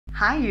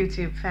Hi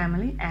YouTube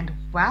family, and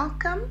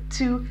welcome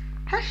to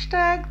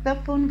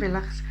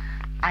 #TheFunVillags.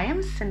 I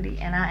am Cindy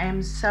and I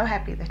am so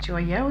happy that you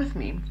are here with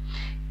me.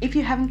 If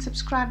you haven't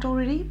subscribed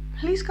already,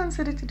 please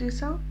consider to do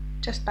so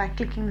just by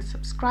clicking the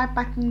subscribe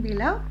button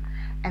below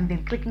and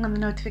then clicking on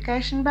the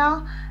notification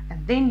bell,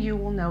 and then you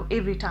will know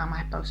every time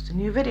I post a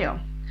new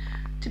video.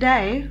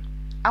 Today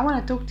I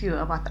want to talk to you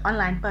about the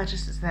online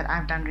purchases that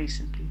I've done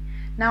recently.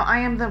 Now, I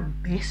am the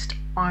best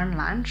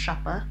online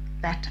shopper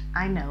that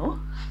I know.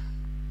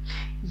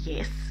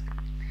 Yes,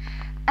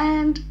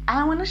 and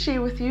I want to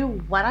share with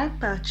you what I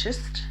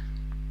purchased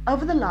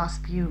over the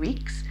last few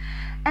weeks.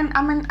 And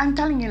I'm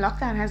telling you,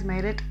 lockdown has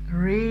made it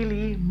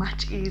really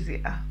much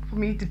easier for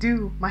me to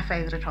do my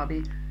favorite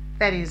hobby,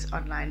 that is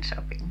online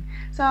shopping.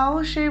 So I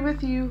will share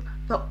with you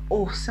the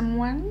awesome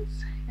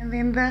ones and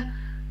then the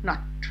not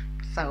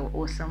so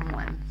awesome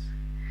ones.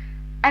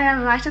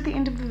 And right at the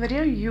end of the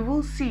video, you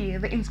will see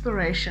the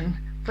inspiration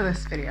for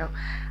this video.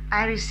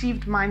 I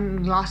received my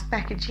last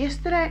package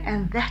yesterday,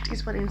 and that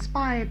is what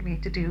inspired me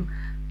to do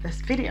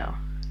this video.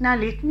 Now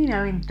let me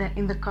know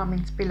in the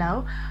comments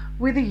below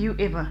whether you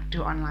ever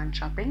do online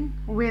shopping,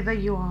 whether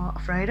you are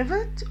afraid of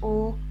it,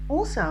 or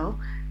also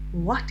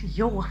what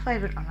your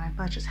favorite online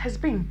purchase has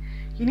been.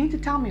 You need to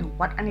tell me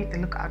what I need to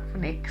look out for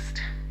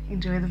next.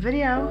 Enjoy the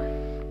video.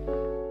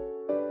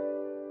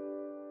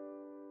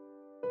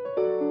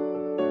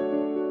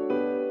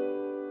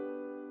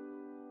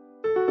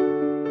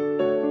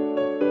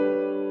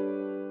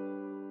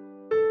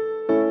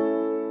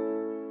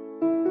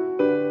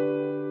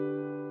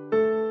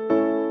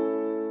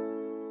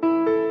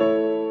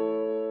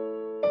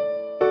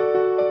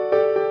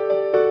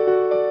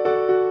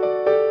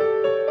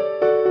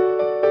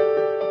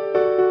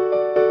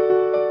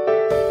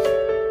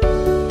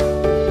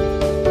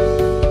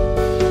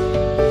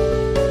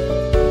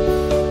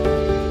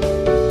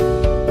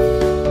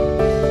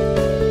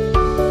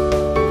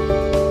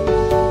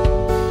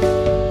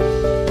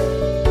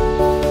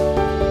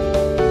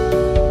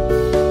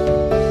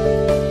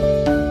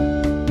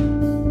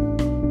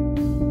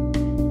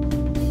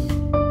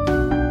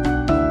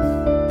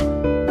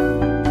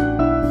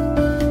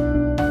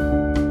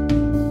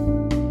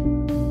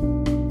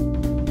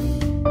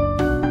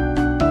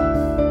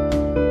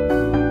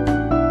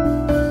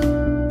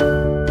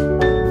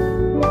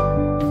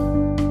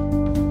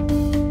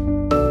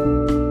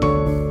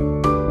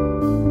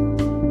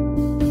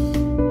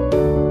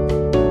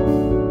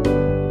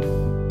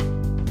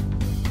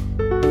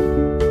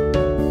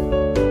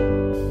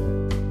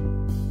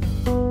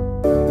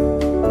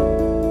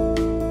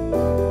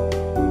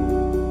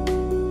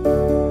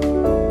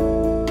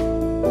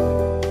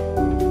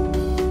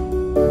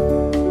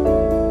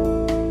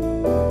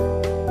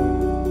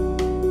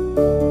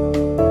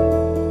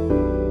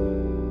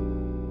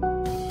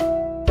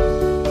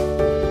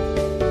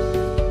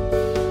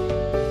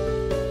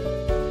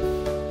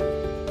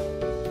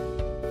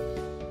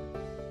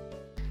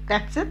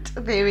 That's it.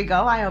 There we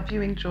go. I hope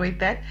you enjoyed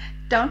that.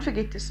 Don't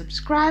forget to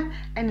subscribe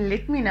and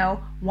let me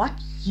know what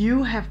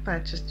you have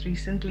purchased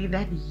recently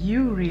that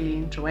you really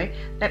enjoy,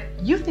 that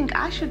you think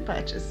I should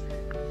purchase.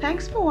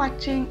 Thanks for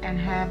watching and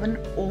have an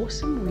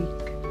awesome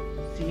week.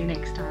 See you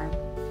next time.